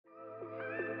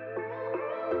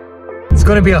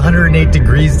going to be 108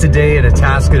 degrees today in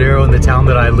Atascadero, in the town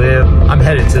that I live. I'm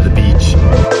headed to the beach.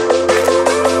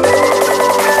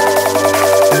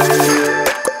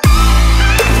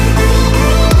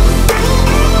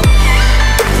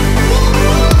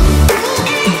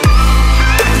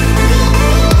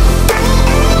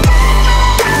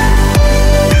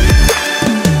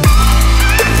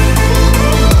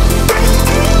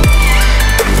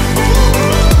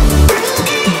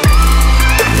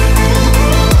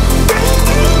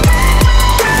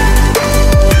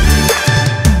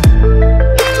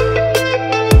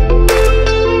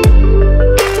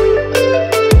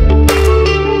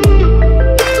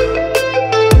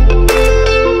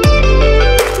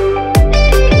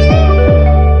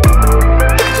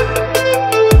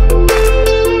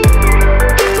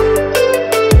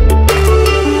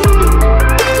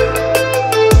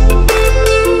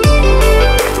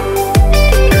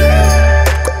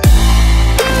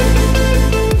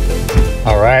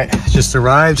 Just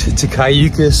arrived to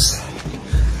Cayucos.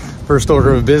 First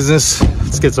order of business,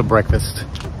 let's get some breakfast.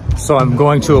 So I'm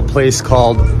going to a place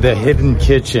called the Hidden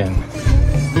Kitchen.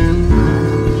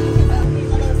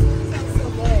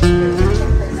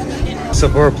 So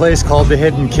for a place called the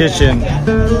Hidden Kitchen,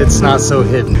 it's not so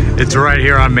hidden. It's right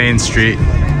here on Main Street.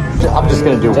 I'm just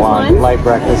gonna do one light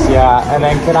breakfast, yeah. And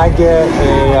then can I get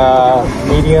a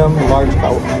medium, large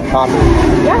coffee?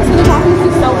 Yeah, so the coffees we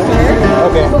sell here.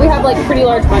 Okay. But we have like pretty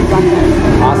large mugs back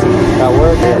there. Awesome, that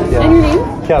works. Yeah. And your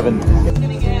name? Kevin.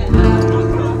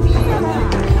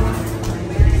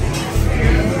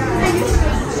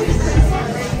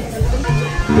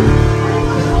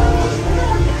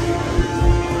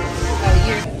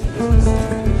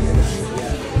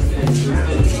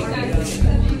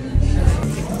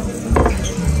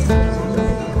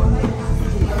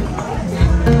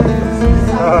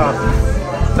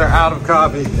 They're out of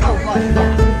coffee.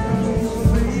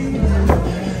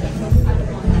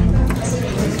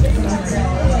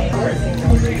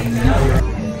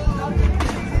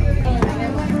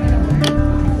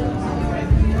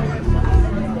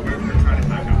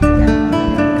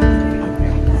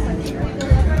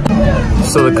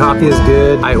 So the coffee is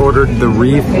good. I ordered the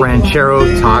Reef Ranchero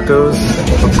tacos,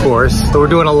 of course. So we're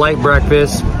doing a light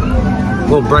breakfast, a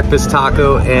little breakfast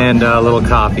taco, and a little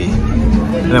coffee.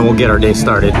 And then we'll get our day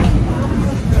started.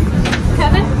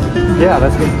 Kevin? Yeah,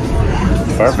 that's good.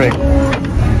 Perfect.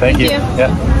 Thank you.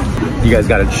 Yeah. You guys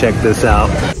gotta check this out.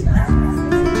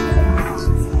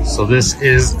 So this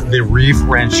is the Reef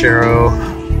Ranchero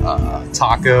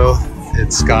taco.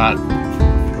 It's got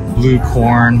a blue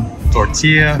corn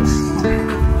tortilla.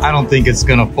 I don't think it's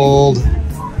gonna fold,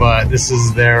 but this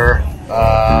is their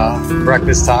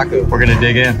breakfast taco. We're gonna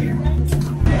dig in.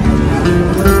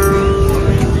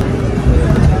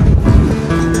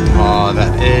 Oh,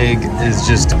 that egg is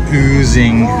just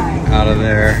oozing out of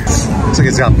there. Looks like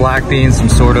it's got black beans, some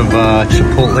sort of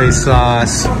chipotle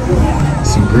sauce,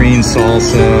 some green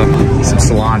salsa, some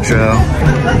cilantro.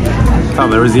 Oh,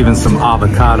 there was even some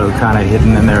avocado kind of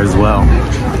hidden in there as well.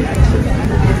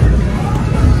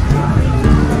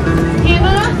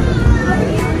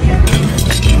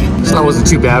 So that wasn't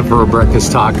too bad for a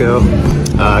breakfast taco.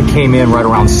 Came in right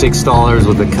around $6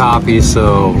 with the coffee,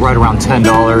 so right around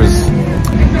 $10.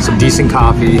 Some decent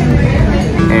coffee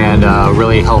and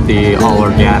really healthy, all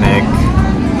organic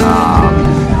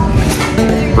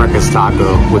breakfast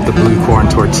taco with the blue corn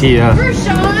tortilla.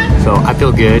 So I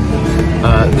feel good.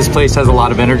 This place has a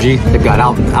lot of energy. They've got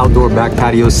outdoor back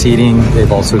patio seating.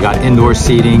 They've also got indoor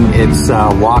seating. It's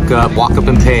walk up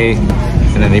and pay,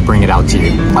 and then they bring it out to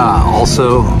you.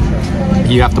 Also,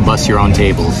 you have to bus your own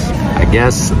tables. I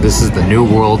guess this is the new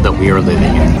world that we are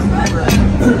living in.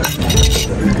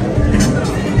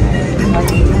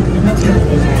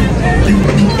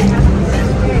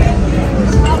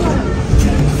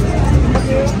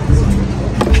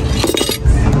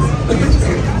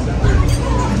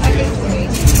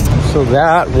 So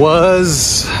that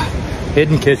was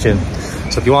Hidden Kitchen.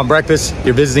 So if you want breakfast,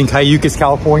 you're visiting Cayucos,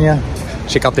 California,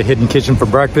 check out the Hidden Kitchen for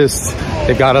breakfast.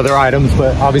 They've got other items,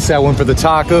 but obviously I went for the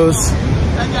tacos.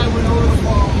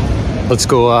 Let's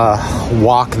go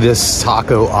walk this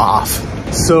taco off.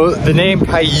 So the name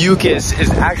Cayucos is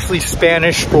actually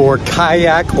Spanish for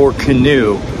kayak or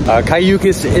canoe.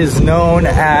 Cayucos is known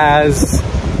as...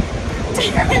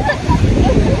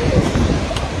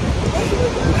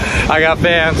 I got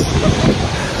fans.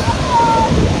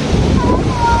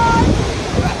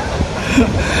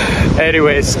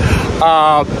 Anyways,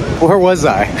 where was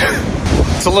I?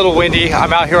 It's a little windy.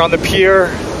 I'm out here on the pier.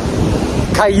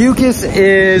 Cayucos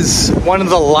is one of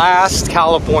the last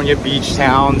California beach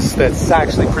towns that's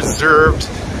actually preserved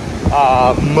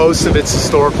most of its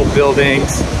historical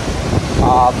buildings.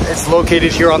 It's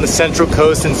located here on the Central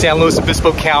Coast in San Luis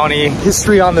Obispo County.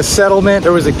 History on the settlement: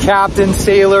 there was a captain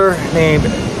sailor named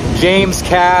James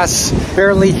Cass.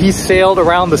 Apparently he sailed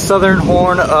around the southern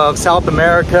horn of South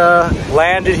America,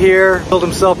 landed here, built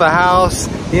himself a house.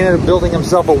 He ended up building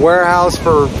himself a warehouse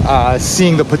for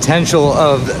seeing the potential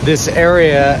of this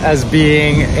area as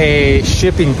being a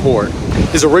shipping port.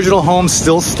 His original home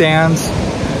still stands.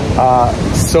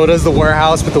 So does the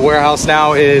warehouse, but the warehouse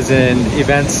now is an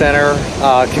event center,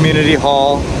 community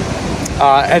hall.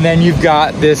 And then you've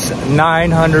got this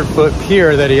 900-foot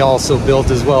pier that he also built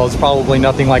as well. It's probably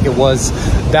nothing like it was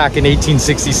back in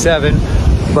 1867,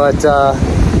 but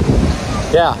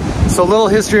yeah. So a little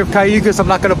history of Cayucos. I'm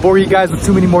not gonna bore you guys with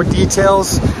too many more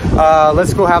details.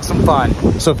 Let's go have some fun.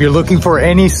 So if you're looking for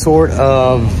any sort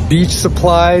of beach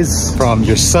supplies, from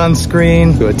your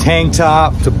sunscreen to a tank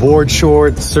top to board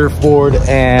shorts, surfboard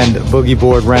and boogie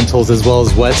board rentals, as well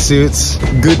as wetsuits,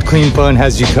 Good Clean Fun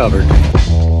has you covered.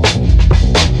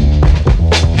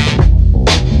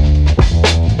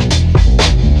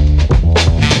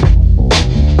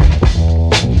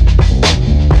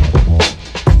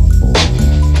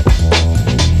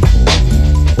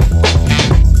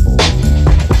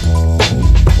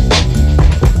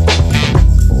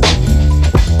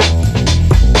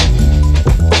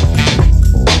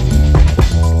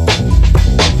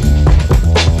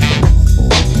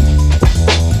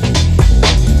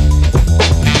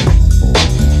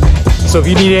 So if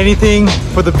you need anything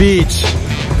for the beach,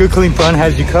 Good Clean Fun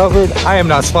has you covered. I am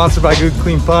not sponsored by Good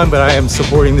Clean Fun, but I am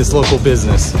supporting this local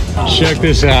business. Check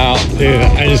this out, dude.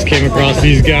 I just came across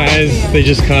these guys. They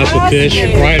just caught the fish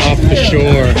right off the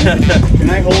shore. Can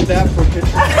I hold that for a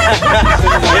picture?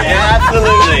 Yeah,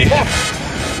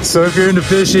 absolutely. So if you're into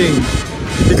fishing,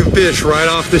 you can fish right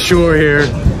off the shore here,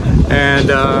 and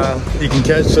you can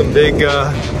catch some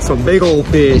big old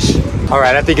fish. All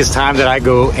right, I think it's time that I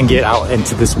go and get out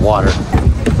into this water.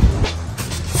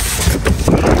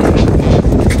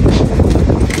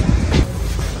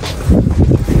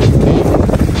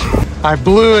 I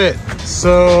blew it.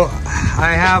 So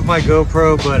I have my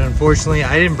GoPro, but unfortunately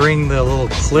I didn't bring the little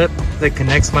clip that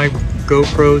connects my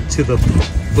GoPro to the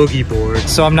boogie board.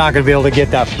 So I'm not gonna be able to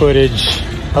get that footage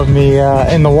of me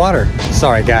in the water.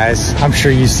 Sorry guys, I'm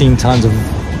sure you've seen tons of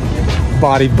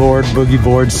bodyboard, boogie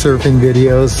board, surfing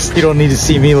videos. You don't need to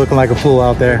see me looking like a fool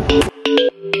out there.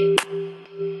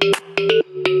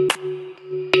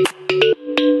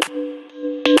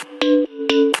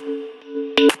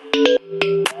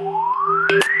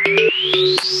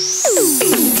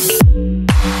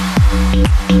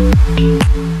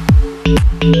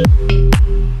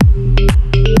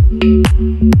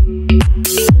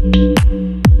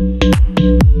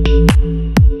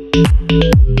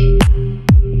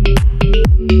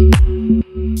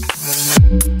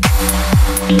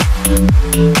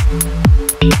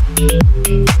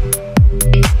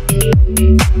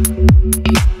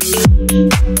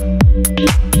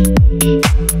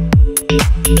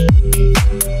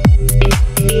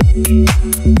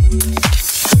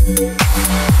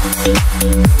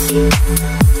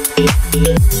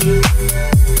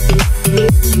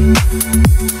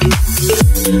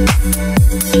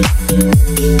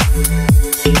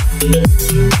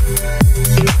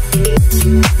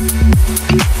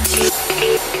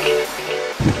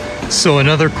 So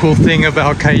another cool thing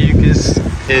about Cayucos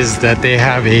is that they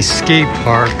have a skate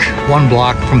park 1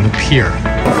 block from the pier.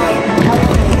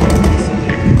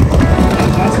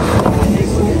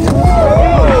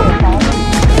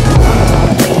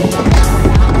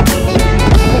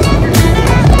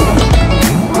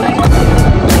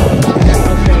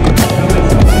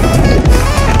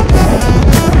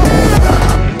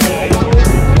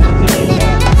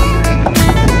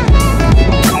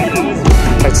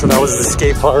 So that was the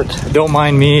skate park. Don't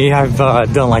mind me, I've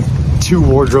done like 2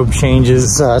 wardrobe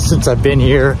changes since I've been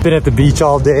here. Been at the beach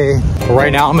all day. But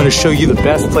right now I'm gonna show you the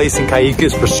best place in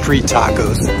Cayucos for street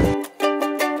tacos.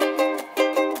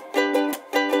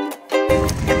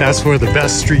 That's where the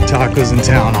best street tacos in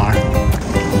town are.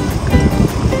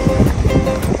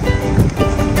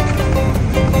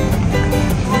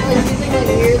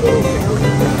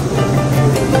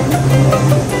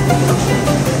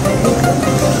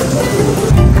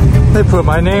 They put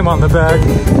my name on the bag.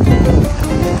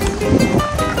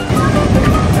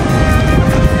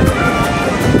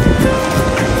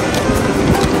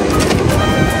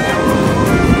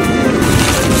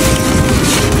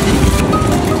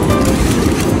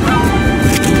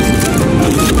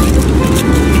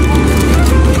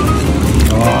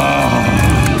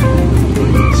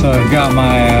 So I've got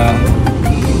my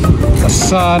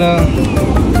asada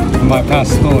and my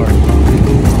pastor.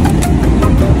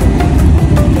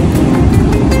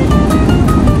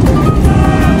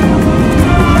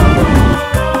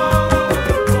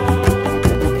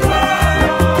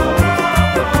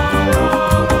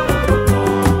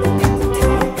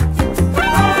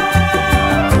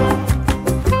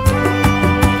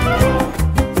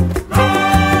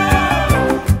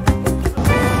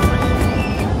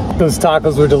 Those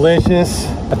tacos were delicious.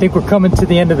 I think we're coming to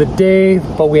the end of the day,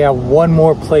 but we have one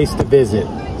more place to visit.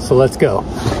 So let's go.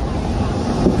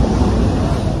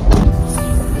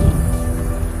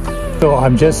 So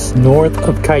I'm just north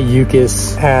of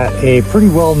Cayucos at a pretty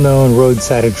well-known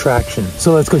roadside attraction.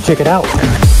 So let's go check it out.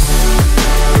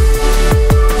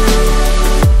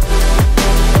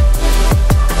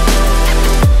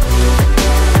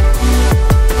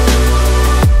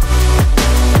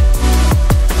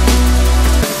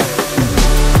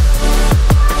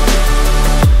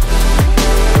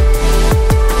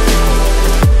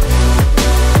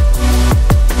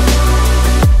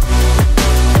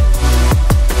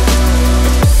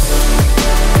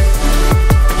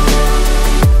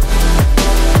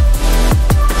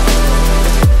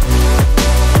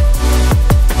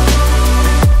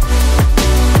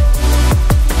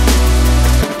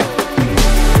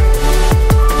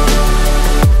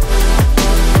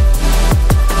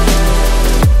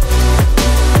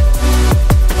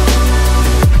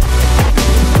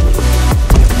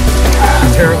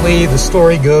 The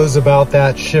story goes about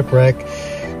that shipwreck.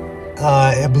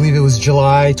 I believe it was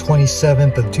July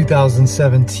 27th of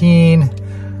 2017.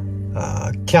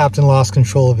 Captain lost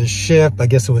control of his ship. I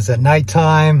guess it was at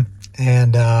nighttime,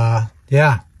 and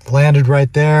yeah, landed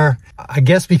right there. I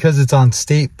guess because it's on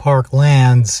state park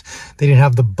lands, they didn't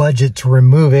have the budget to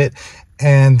remove it,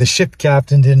 and the ship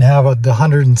captain didn't have the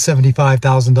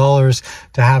 $175,000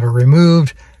 to have it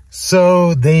removed,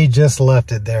 so they just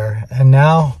left it there. And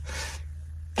now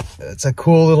it's a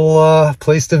cool little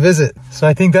place to visit. So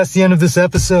I think that's the end of this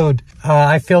episode.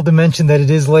 I failed to mention that it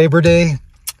is Labor Day.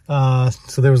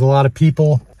 So there was a lot of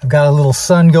people. I've got a little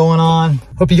sun going on.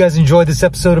 Hope you guys enjoyed this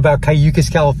episode about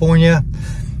Cayucos, California.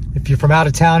 If you're from out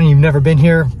of town and you've never been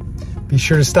here, be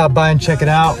sure to stop by and check it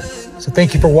out. So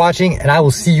thank you for watching, and I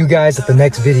will see you guys at the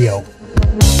next video.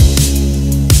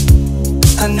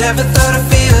 I never thought I'd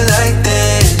feel like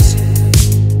this.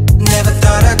 Never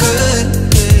thought I could.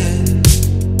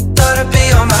 Thought I'd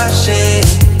be on my shit.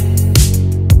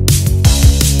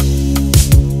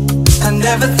 I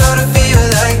never thought I'd feel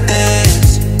like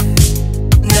this.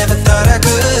 Never thought I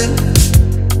could.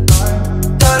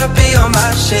 Thought I'd be on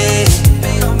my shit.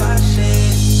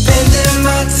 Spending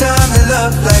my time in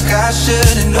love like I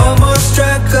should, and no more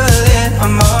struggling,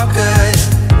 I'm all good.